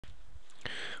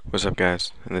What's up,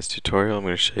 guys? In this tutorial I'm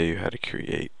going to show you how to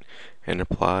create and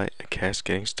apply a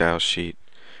cascading style sheet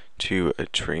to a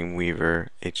Dreamweaver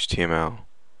HTML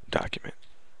document.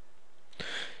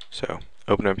 So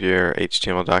open up your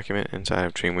HTML document inside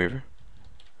of Dreamweaver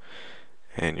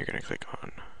and you're going to click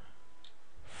on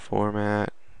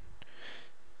Format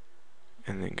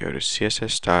and then go to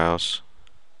CSS Styles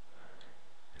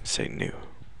and say New.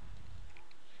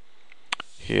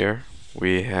 Here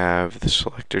we have the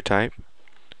selector type,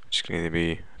 which can either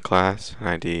be a class, an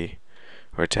ID,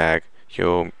 or a tag.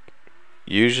 You'll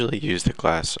usually use the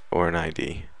class or an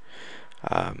ID.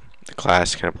 The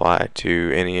class can apply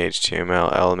to any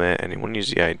HTML element, and you want to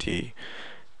use the ID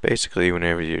basically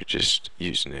whenever you're just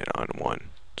using it on one.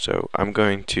 So I'm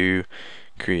going to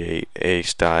create a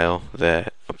style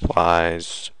that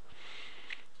applies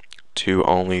to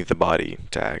only the body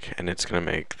tag, and it's going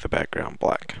to make the background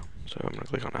black. So I'm going to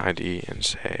click on ID and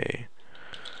say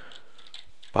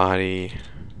body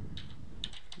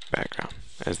background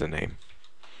as the name.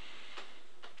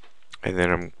 And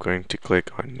then I'm going to click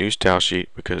on New Style Sheet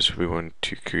because we want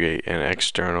to create an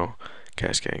external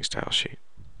cascading style sheet.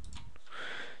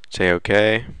 Say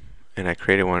OK, and I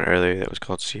created one earlier that was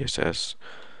called CSS,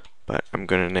 but I'm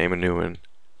going to name a new one,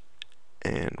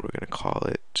 and we're going to call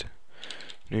it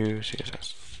New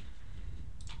CSS.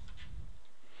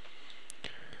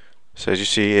 So as you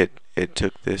see, it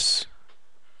took this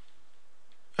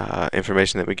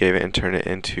information that we gave it and turned it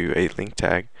into a link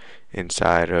tag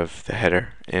inside of the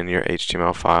header in your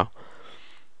HTML file,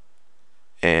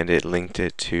 and it linked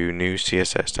it to new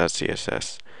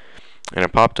css.css, and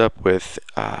it popped up with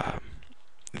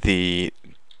the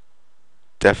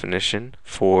definition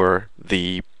for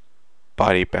the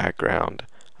body background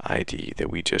ID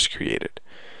that we just created.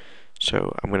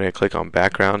 So I'm going to click on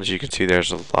background. As you can see,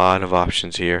 there's a lot of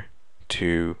options here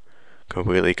to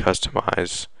completely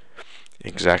customize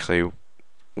exactly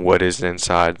what is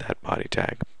inside that body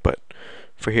tag. But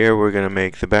for here, we're going to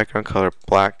make the background color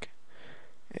black,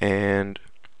 and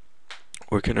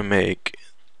we're going to make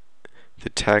the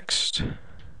text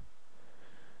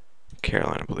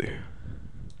Carolina blue.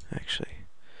 Actually,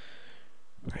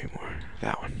 maybe more.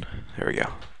 That one. There we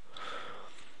go.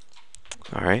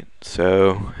 Alright,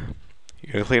 so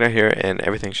you're going to click out here, and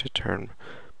everything should turn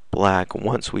black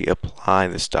once we apply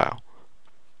the style.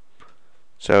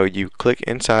 So you click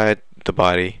inside the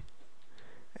body,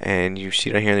 and you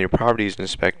see down here in your properties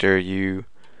inspector, you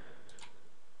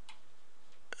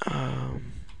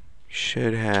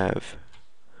should have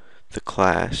the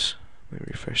class. Let me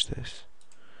refresh this.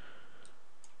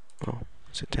 Oh,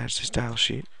 it's attached to style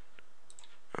sheet.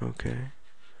 Okay.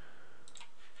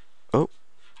 Oh.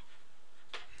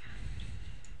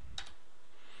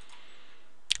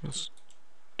 Let's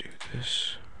do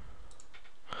this.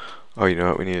 Oh, you know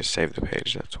what? We need to save the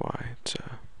page. That's why it's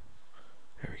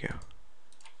there we go.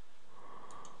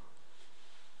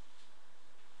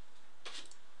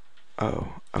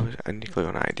 Oh, I need to click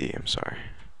on ID. I'm sorry.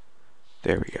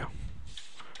 There we go.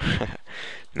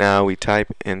 Now we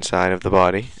type inside of the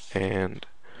body, and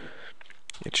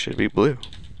it should be blue.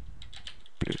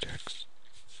 Blue text.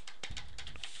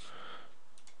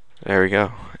 There we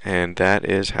go. And that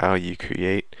is how you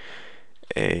create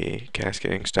a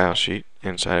cascading style sheet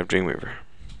inside of Dreamweaver.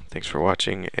 Thanks for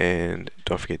watching, and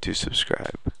don't forget to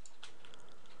subscribe.